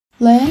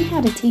Learn how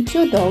to teach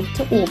your dog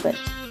to orbit.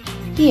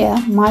 Here,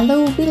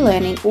 Milo will be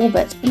learning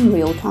orbit in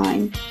real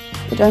time.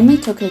 It only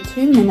took her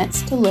 2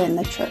 minutes to learn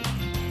the trick.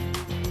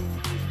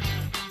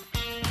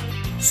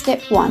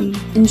 Step 1.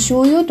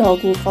 Ensure your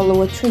dog will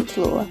follow a treat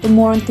lure. The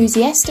more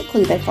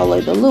enthusiastically they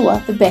follow the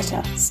lure, the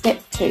better.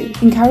 Step 2.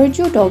 Encourage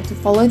your dog to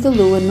follow the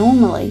lure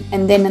normally,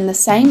 and then in the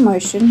same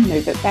motion,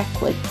 move it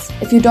backwards.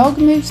 If your dog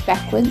moves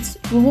backwards,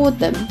 reward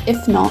them.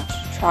 If not,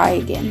 try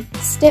again.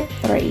 Step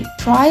 3.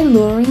 Try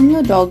luring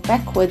your dog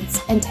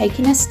backwards and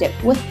taking a step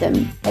with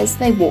them as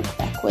they walk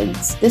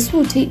backwards. This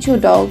will teach your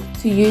dog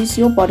to use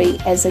your body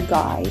as a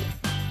guide.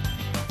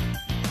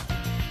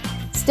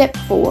 Step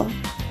 4.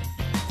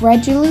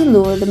 Gradually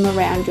lure them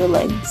around your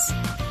legs.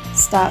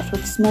 Start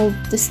with small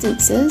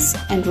distances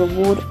and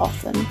reward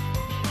often.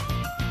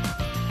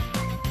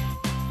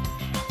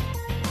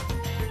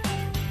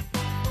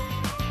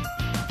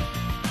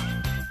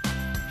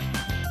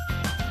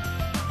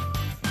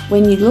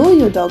 When you lure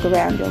your dog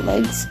around your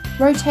legs,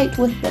 rotate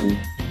with them.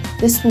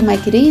 This will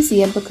make it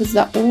easier because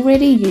they're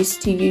already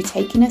used to you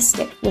taking a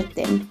step with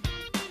them.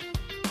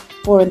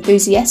 For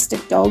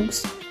enthusiastic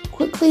dogs,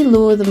 quickly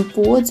lure them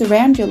forwards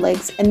around your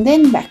legs and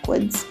then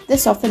backwards.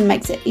 This often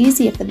makes it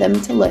easier for them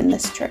to learn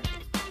this trick.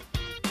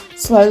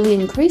 Slowly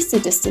increase the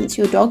distance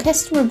your dog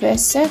has to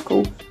reverse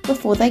circle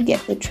before they get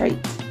the treat.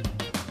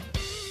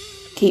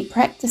 Keep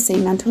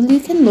practicing until you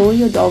can lure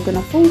your dog in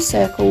a full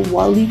circle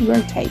while you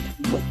rotate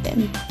with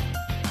them.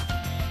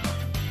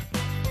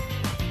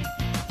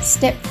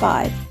 Step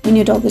 5. When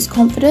your dog is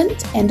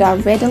confident and are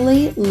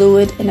readily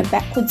lured in a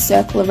backward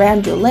circle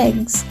around your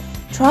legs,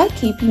 try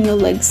keeping your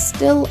legs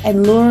still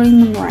and luring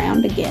them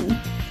around again.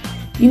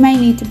 You may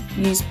need to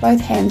use both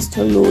hands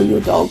to lure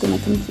your dog in a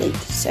complete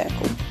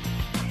circle.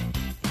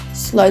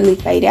 Slowly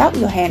fade out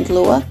your hand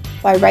lure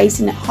by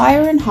raising it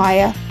higher and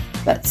higher,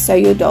 but so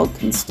your dog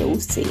can still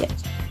see it.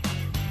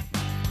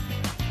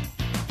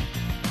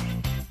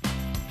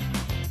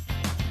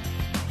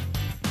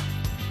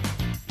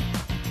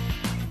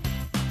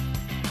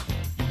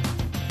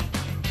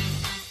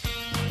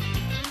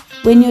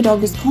 When your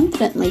dog is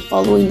confidently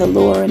following the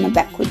lure in a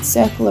backward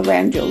circle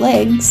around your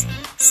legs,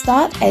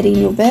 start adding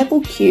your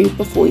verbal cue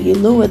before you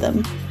lure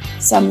them.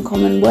 Some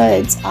common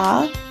words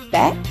are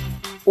back,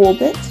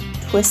 orbit,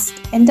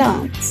 twist and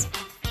dance,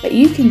 but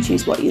you can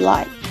choose what you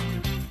like.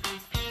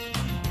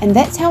 And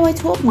that's how I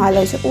taught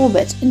Milo to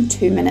orbit in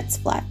 2 minutes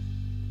flat.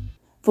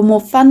 For more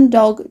fun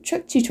dog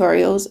trick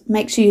tutorials,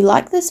 make sure you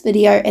like this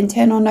video and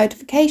turn on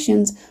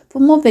notifications for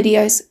more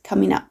videos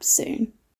coming up soon.